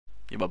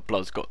Yeah, but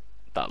Blood's got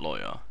that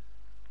lawyer.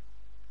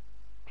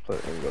 Blood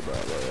ain't got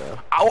that lawyer.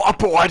 Ow,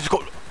 bro, I just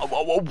got...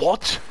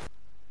 what?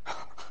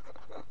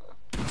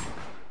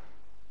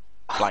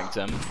 Blanked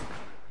him.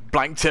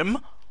 Blanked him?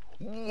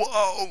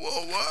 Whoa.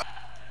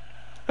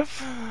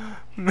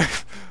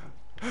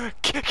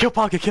 Kill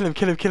Parker, kill him.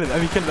 Emmy, kill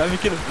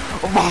him.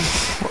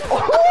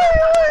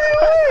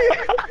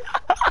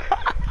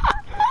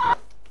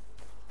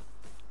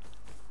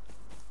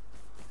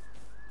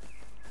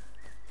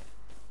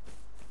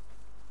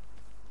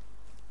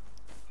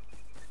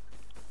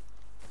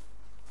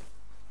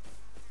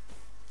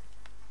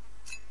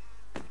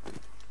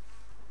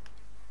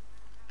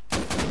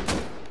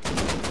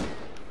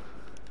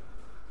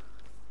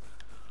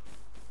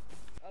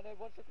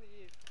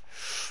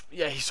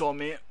 Yeah, he saw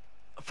me.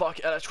 Fuck,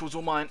 electrical's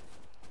all mine.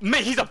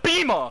 Mate, he's a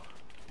beamer!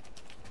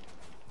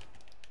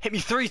 Hit me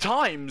 3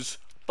 times!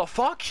 The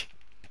fuck?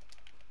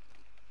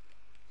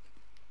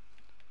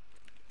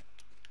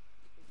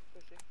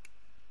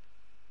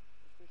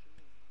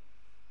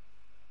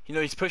 You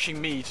know, he's pushing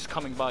me, just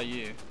coming by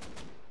you.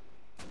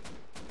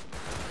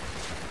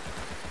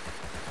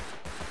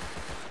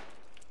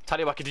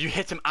 Taliwaka, did you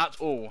hit him at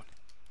all?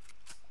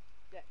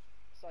 Yeah,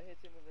 so I hit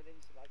him with an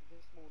instant, like the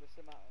smallest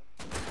amount.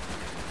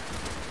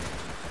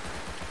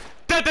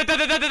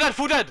 Dead,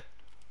 full dead!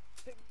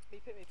 Pick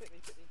me.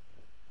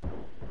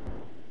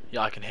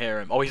 Yeah, I can hear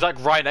him. Oh, he's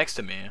like right next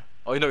to me.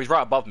 Oh, no, he's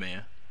right above me.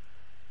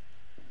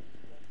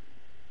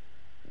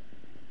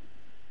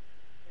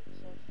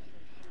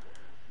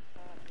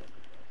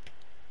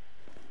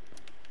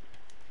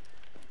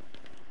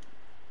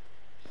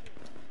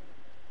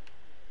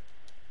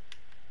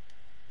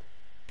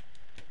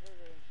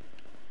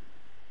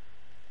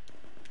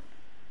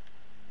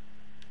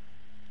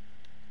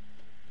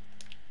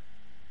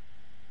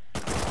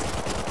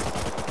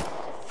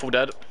 Full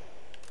dead.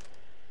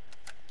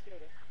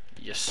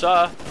 Yes,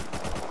 sir.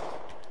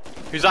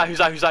 Who's that?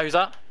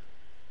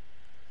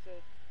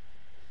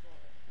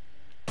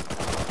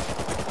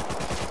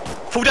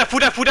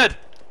 Full dead.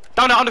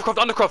 Down there,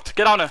 undercroft.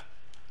 Get down there.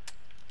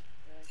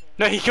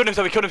 No, he killed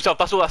himself.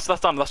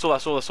 That's done. That's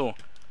all.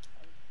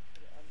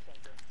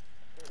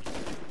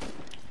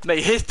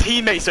 Mate, his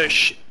teammates are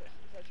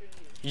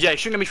yeah, he's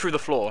shooting at me through the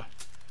floor.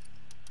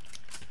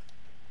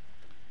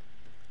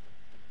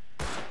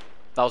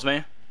 That was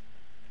me.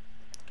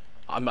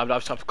 I'm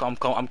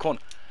con.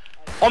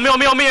 On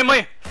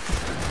me.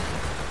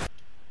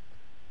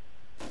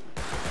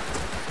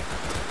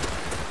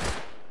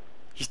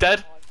 He's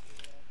dead.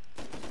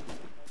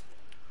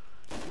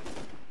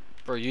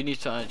 Bro, you need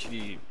to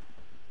actually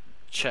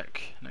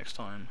check next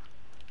time.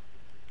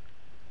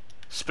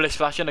 Split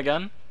flashing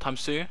again,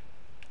 ×2.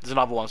 There's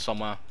another one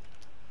somewhere.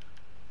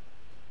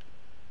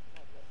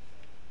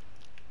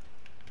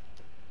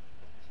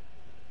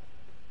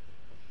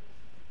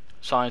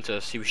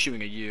 Scientist, he was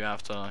shooting at you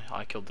after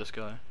I killed this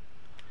guy.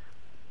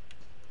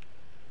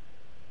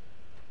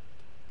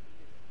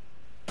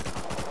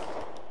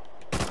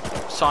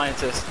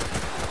 Scientist,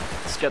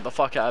 scared the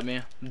fuck out of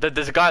me.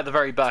 There's a guy at the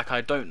very back, I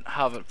don't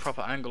have a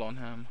proper angle on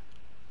him.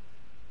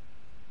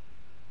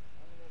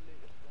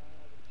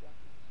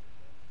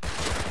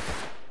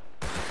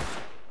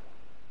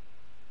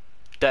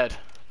 Dead.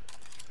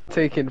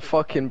 Taking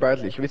fucking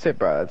Bradley. Should we say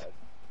Brad?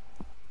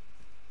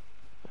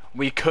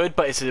 We could,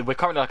 but we're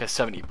currently like a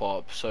 70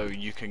 pop, so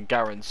you can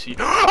guarantee.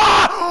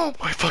 Oh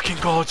my fucking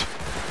god!